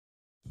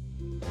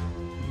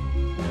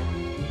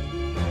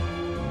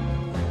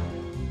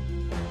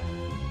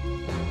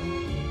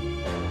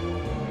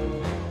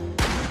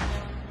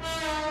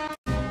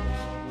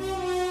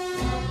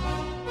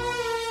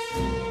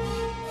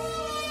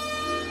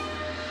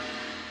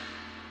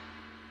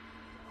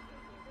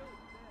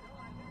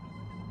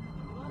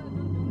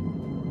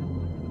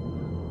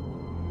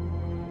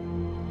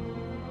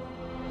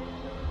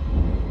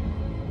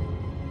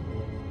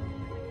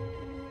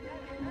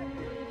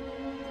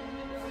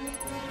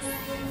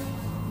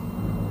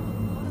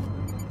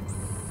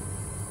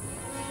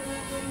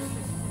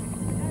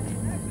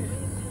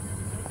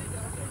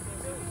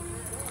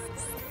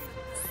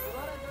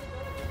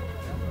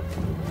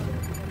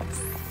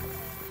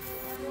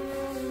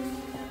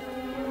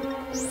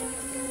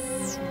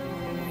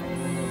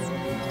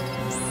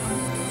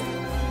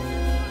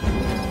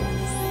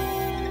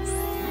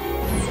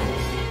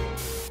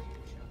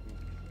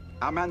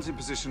Our man's in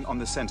position on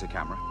the center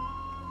camera.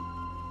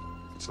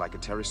 It's like a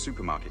terrorist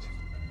supermarket.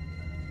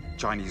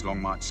 Chinese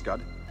Long March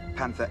Scud,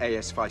 Panther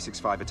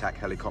AS-565 attack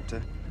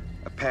helicopter,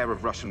 a pair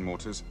of Russian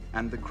mortars,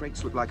 and the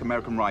crates look like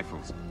American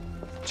rifles.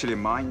 Chilean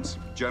mines,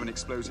 German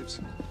explosives.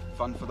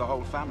 Fun for the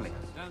whole family.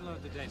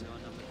 Download the data on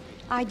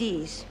number 3.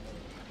 IDs.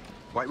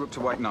 White Rook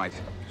to White Knight.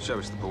 Show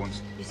us the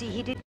pawns. You see,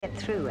 he did get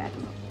through,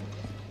 Admiral.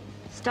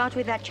 Start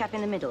with that chap in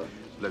the middle.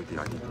 Load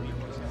the ID.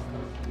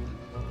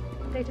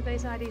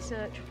 Database ID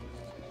search.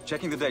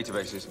 Checking the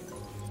databases.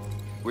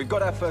 We've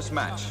got our first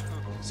match.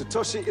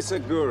 Satoshi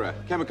Isagura,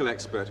 chemical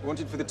expert,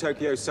 wanted for the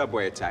Tokyo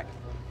subway attack.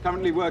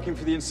 Currently working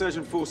for the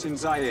insurgent force in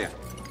Zaire.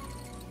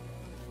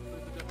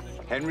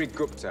 Henry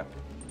Gupta.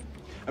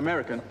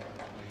 American.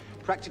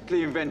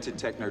 Practically invented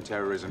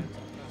techno-terrorism.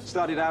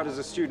 Started out as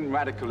a student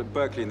radical at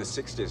Berkeley in the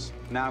 60s.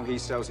 Now he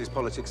sells his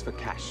politics for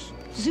cash.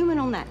 Zoom in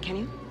on that, can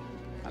you?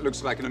 That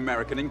looks like an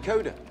American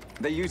encoder.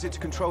 They use it to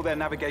control their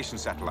navigation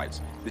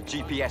satellites, the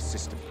GPS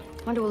system.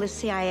 Wonder will the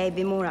CIA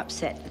be more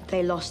upset that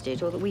they lost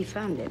it or that we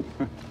found it?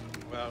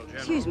 Well, General,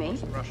 Excuse me,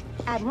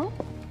 Admiral?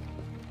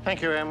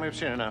 Thank you, Em. We've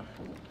seen enough.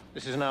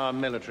 This is now a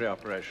military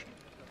operation.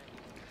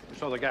 You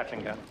saw the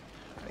Gatling gun.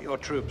 Are your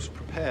troops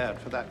prepared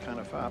for that kind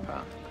of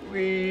firepower?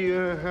 We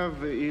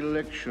have an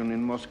election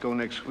in Moscow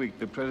next week.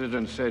 The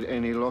president said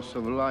any loss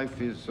of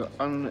life is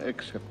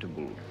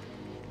unacceptable.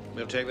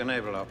 We'll take the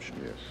naval option.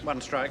 Yes.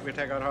 One strike, we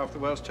take out half the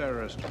world's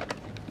terrorists.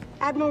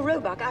 Admiral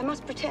Roebuck, I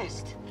must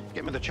protest.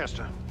 Get me the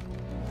Chester.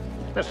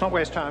 Let's not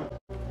waste time.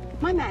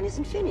 My man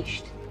isn't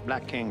finished.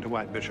 Black King to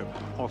White Bishop.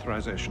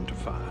 Authorization to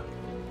fire.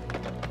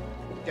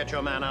 Get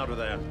your man out of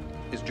there.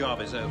 His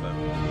job is over.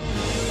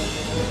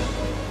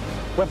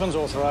 Weapons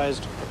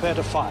authorized. Prepare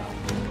to fire.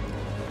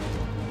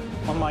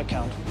 On my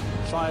count.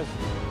 5,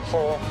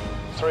 4,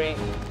 3,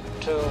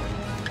 2,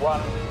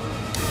 1.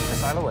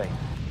 Missile away.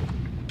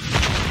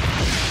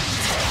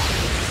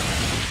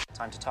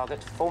 Time to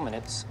target, 4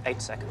 minutes, 8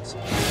 seconds.